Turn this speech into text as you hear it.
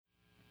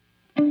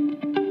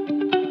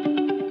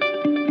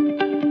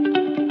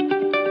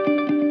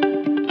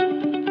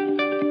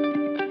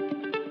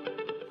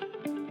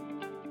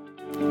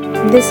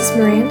This is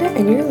Miranda,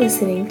 and you're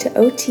listening to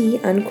OT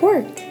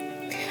Uncorked.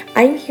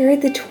 I'm here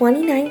at the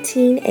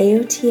 2019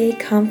 AOTA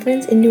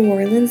conference in New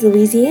Orleans,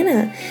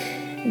 Louisiana.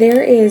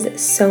 There is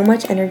so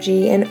much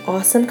energy and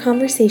awesome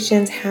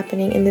conversations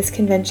happening in this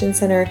convention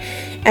center,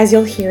 as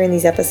you'll hear in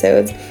these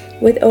episodes,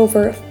 with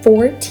over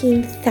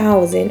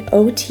 14,000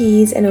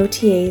 OTs and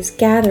OTAs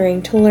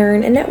gathering to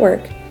learn and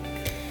network.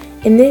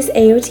 In this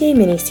AOTA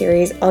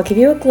mini-series, I'll give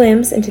you a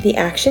glimpse into the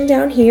action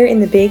down here in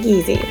the Big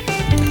Easy.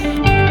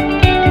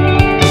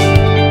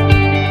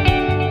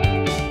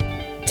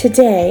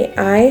 Today,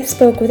 I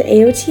spoke with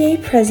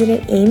AOTA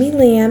President Amy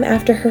Lamb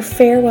after her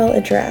farewell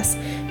address.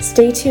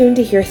 Stay tuned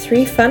to hear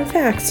 3 fun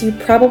facts you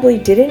probably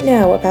didn't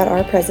know about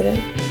our president.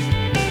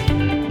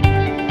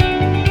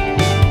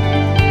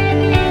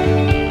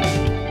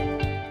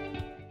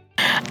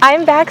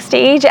 I'm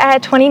backstage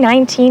at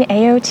 2019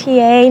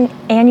 AOTA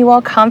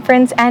Annual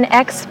Conference and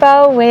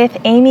Expo with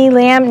Amy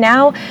Lamb,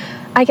 now,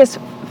 I guess,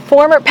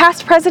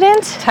 past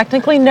president?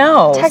 Technically,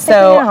 no.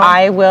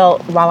 I will,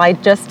 while I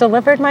just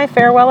delivered my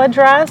farewell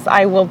address,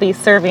 I will be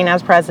serving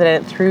as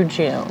president through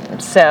June.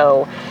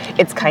 So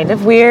it's kind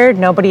of weird.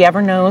 Nobody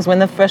ever knows when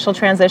the official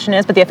transition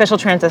is, but the official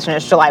transition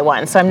is July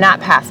 1, so I'm not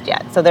past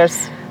yet. So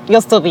you'll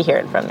still be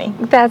hearing from me.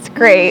 That's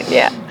great.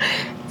 Yeah.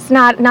 It's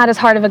not as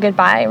hard of a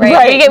goodbye, right?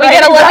 Right.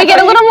 We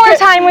get a little more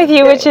time with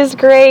you, which is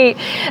great.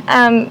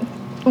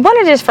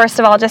 Wanted to just first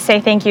of all just say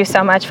thank you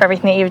so much for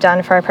everything that you've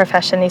done for our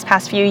profession these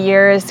past few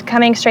years.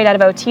 Coming straight out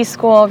of OT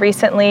school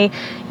recently,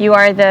 you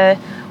are the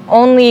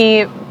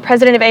only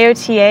president of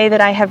AOTA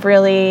that I have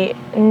really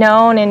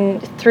known,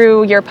 and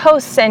through your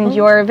posts and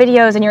your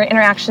videos and your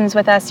interactions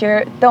with us,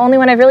 you're the only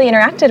one I've really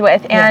interacted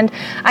with, and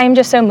I am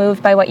just so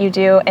moved by what you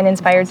do and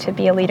inspired to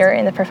be a leader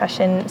in the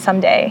profession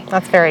someday.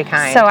 That's very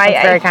kind.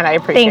 That's very kind. I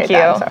appreciate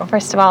that. Thank you,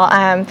 first of all.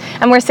 And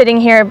we're sitting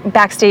here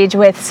backstage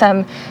with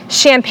some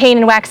champagne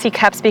and waxy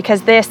cups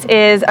because this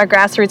is a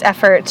grassroots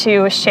effort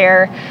to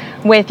share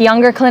with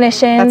younger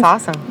clinicians. That's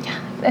awesome.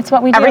 It's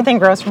what we do. Everything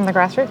grows from the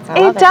grassroots. I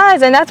love it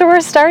does, and that's where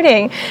we're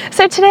starting.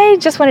 So today,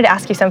 just wanted to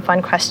ask you some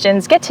fun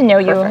questions, get to know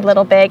you a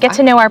little bit, get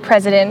to know our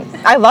president.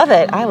 I love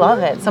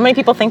it. So many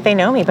people think they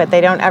know me, but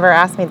they don't ever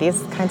ask me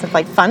these kinds of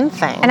fun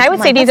things. And I would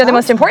say these are the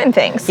most important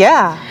things.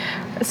 Yeah.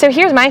 So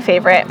here's my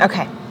favorite.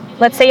 Okay.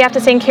 Let's say you have to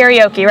sing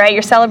karaoke, right?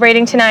 You're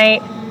celebrating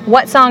tonight.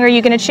 What song are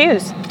you going to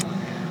choose?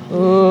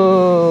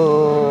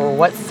 Ooh,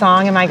 what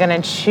song am I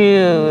going to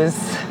choose?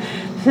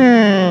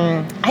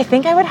 I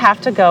think I would have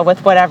to go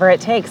with Whatever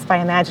It Takes by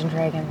Imagine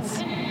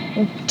Dragons.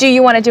 Do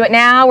you want to do it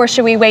now, or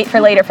should we wait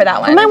for later for that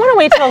one? You might want to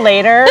wait till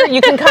later.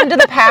 You can come to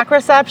the PAC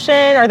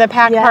reception or the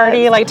PAC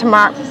party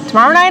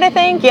tomorrow night, I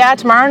think. Yeah,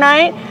 tomorrow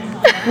night.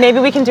 Maybe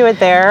we can do it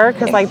there,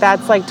 because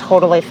that's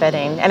totally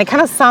fitting. And it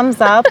kind of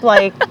sums up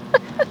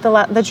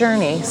the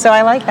journey. So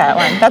I like that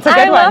one. That's a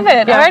good one. I love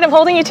it. Yeah. All right, I'm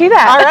holding you to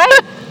that. All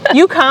right.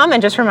 You come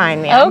and just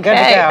remind me. Okay. I'm good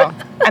to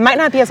go. I might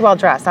not be as well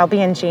dressed. I'll be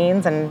in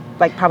jeans and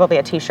probably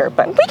a t-shirt,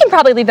 but we can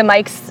probably leave the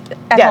mics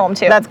at home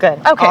too. That's good.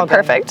 Okay, all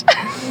perfect.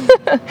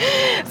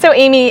 So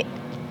Amy,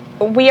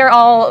 we are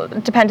all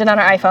dependent on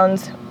our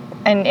iPhones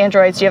and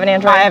Androids. Do you have an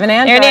Android? I have an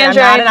Android. You're an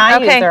Android. I'm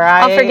not an okay. iUser.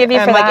 I'll forgive you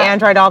for that. I'm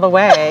Android all the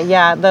way.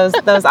 Yeah, those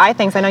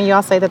iThings. I know you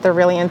all say that they're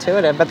really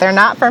intuitive, but they're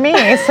not for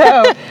me.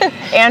 So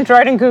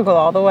Android and Google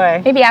all the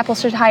way. Maybe Apple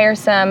should hire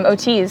some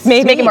OTs to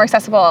make it more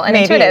accessible and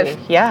intuitive.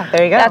 Yeah,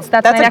 there you go. That's my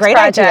a next great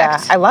project. idea.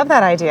 I love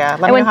that idea.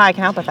 Let me know how I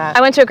can help with that. I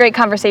went to a great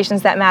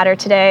Conversations That Matter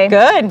today.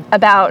 Good.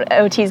 About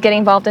OTs getting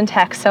involved in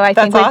tech. So I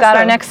think we've got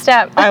our next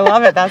step. I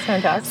love it. That's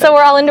fantastic. So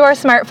we're all into our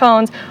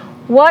smartphones.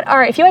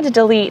 If you had to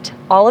delete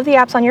all of the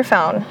apps on your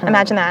phone,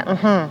 imagine that.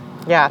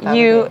 Yeah.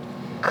 You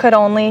could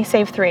only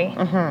save 3.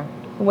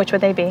 Which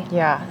would they be?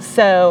 Yeah.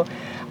 So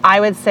I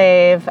would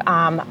save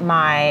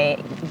my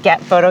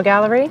Get photo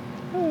gallery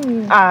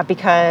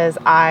because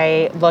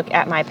I look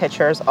at my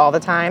pictures all the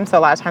time. So a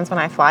lot of times when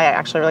I fly, I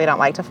actually really don't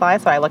like to fly.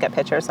 So I look at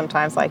pictures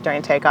sometimes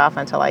during takeoff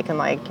until I can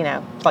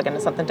plug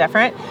into something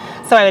different.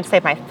 So I would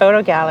save my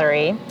photo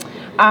gallery.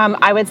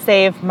 I would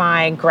save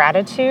my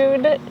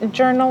gratitude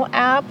journal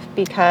app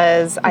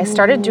because I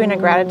started doing a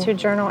gratitude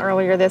journal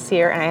earlier this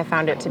year, and I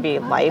found it to be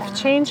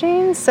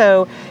life-changing.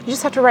 So you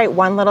just have to write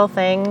one little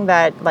thing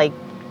that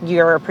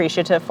you're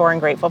appreciative for and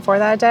grateful for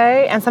that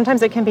day. And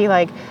sometimes it can be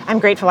I'm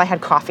grateful I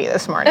had coffee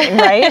this morning,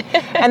 right?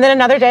 And then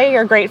another day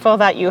you're grateful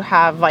that you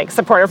have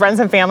supportive friends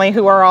and family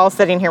who are all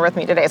sitting here with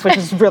me today, which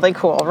is really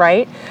cool,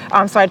 right?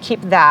 So I'd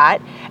keep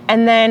that.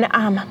 And then,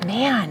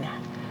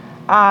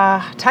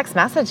 text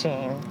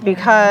messaging,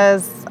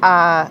 because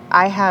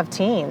I have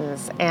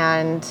teens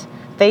and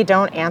they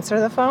don't answer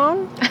the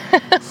phone.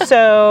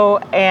 so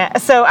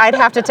I'd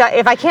have to,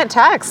 if I can't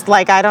text,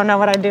 I don't know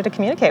what I'd do to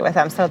communicate with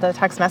them. So the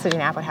text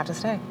messaging app would have to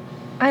stay.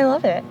 I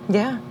love it.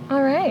 Yeah.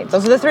 All right.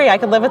 Those are the 3. I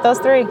could live with those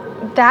 3.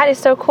 That is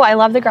so cool. I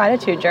love the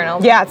gratitude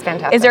journal. Yeah, it's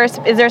fantastic. Is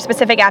there a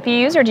specific app you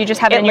use, or do you just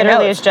have it in your notes? It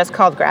literally is just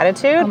called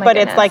Gratitude, but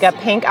goodness. It's a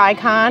pink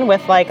icon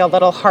with a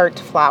little heart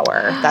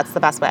flower. That's the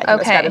best way I can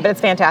describe it, but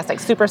it's fantastic.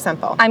 Super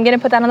simple. I'm going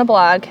to put that on the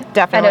blog.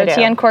 Definitely at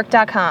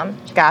otuncork.com.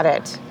 Got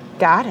it.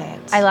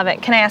 I love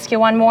it. Can I ask you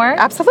one more?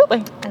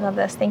 Absolutely. I love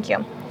this. Thank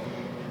you.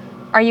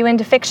 Are you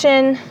into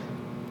fiction,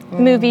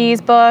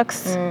 movies,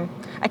 books?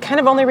 I kind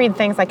of only read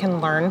things I can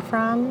learn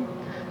from.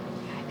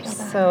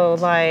 So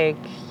like,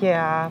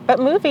 yeah, but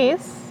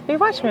movies. We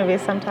watch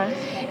movies sometimes.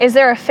 Is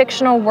there a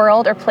fictional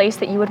world or place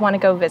that you would want to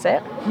go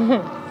visit?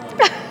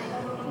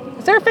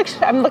 Is there a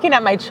fiction? I'm looking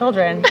at my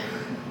children.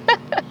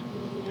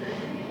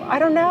 I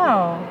don't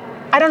know.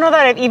 I don't know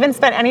that I've even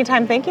spent any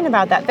time thinking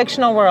about that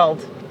fictional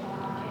world.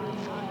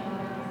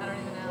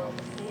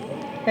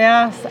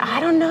 Yes, I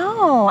don't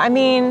know. I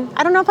mean,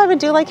 I don't know if I would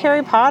do like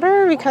Harry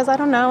Potter because I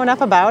don't know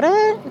enough about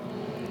it.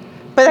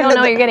 But I don't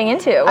know what you're getting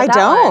into. I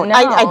don't. No.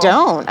 I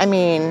don't. I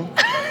mean,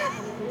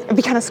 it'd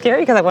be kind of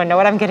scary because I wouldn't know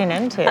what I'm getting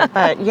into.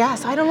 But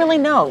yes, I don't really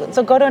know.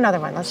 So go to another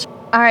one. Let's.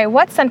 All right,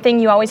 what's something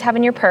you always have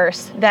in your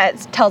purse that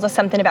tells us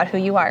something about who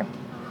you are?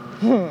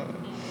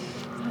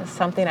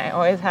 Something I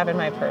always have in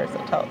my purse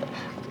that tells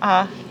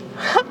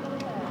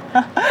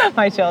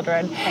my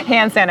children.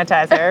 Hand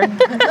sanitizer.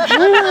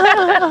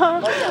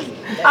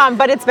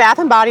 But it's Bath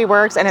and Body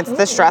Works, and it's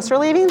the stress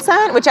relieving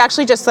scent, which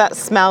actually just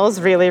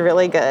smells really,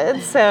 really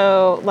good.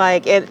 So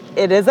like it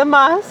is a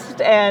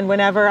must. And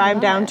whenever I'm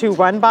down to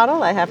one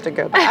bottle, I have to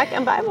go back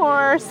and buy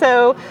more.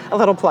 So a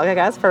little plug, I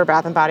guess, for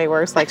Bath and Body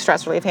Works, like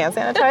stress relief hand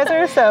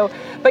sanitizer. So,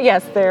 but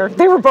yes,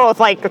 they were both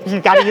like, you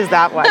got to use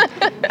that one.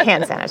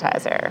 Hand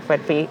sanitizer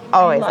would be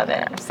always in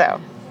there. So.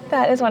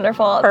 That is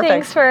wonderful. Perfect.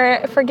 Thanks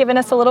for giving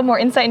us a little more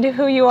insight into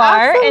who you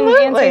are and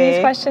answering these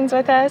questions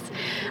with us.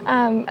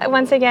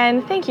 Once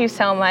again, thank you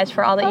so much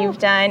for all that you've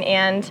done.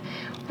 And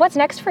what's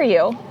next for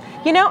you?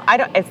 You know,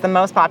 it's the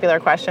most popular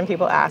question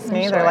people ask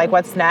me. Sure. They're like,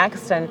 what's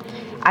next? And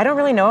I don't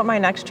really know what my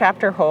next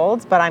chapter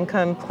holds, but I'm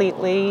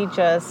completely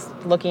just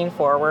looking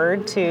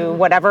forward to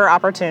whatever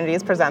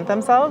opportunities present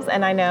themselves.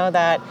 And I know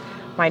that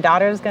my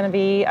daughter's going to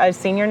be a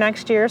senior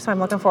next year, so I'm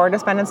looking forward to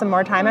spending some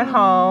more time at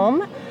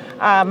home.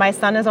 My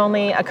son is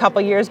only a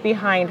couple years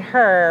behind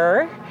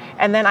her.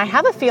 And then I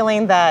have a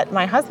feeling that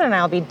my husband and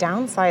I will be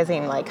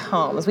downsizing like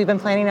homes. We've been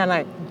planning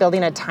on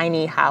building a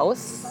tiny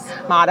house,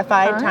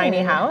 modified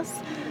tiny house.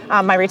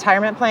 Our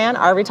retirement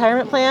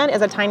plan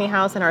is a tiny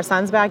house in our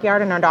son's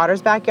backyard and our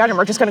daughter's backyard, and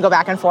we're just going to go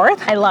back and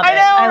forth. I love it. I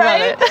know,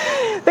 right? Love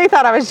it. They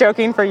thought I was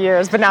joking for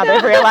years, but now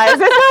they've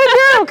realized it's not a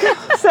joke.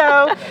 So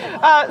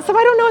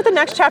I don't know what the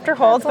next chapter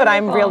holds, but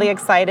I'm really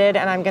excited,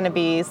 and I'm going to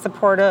be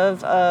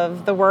supportive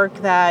of the work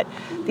that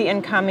the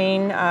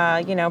incoming,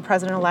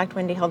 President-elect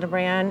Wendy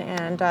Hildebrand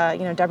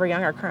and Deborah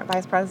Young, our current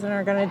Vice President,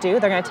 are going to do.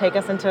 They're going to take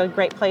us into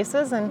great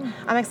places, and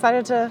I'm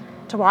excited to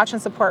watch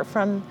and support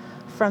from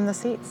the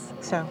seats.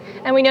 So.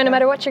 And we know no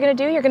matter what you're going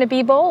to do, you're going to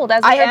be bold.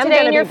 As we heard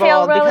today in your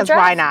farewell address. Because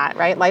why not,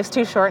 right? Life's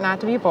too short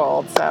not to be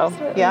bold. So,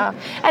 Absolutely. Yeah.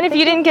 And if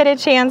you didn't get a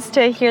chance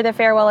to hear the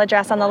farewell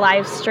address on the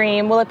live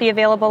stream, will it be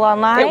available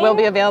online? It will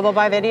be available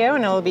by video,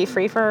 and it will be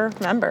free for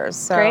members.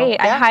 So, great.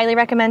 Yeah. I highly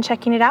recommend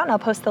checking it out, and I'll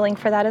post the link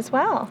for that as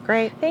well.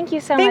 Great. Thank you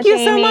so much, Thank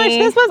you so much.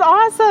 This was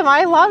awesome.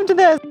 I loved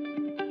this.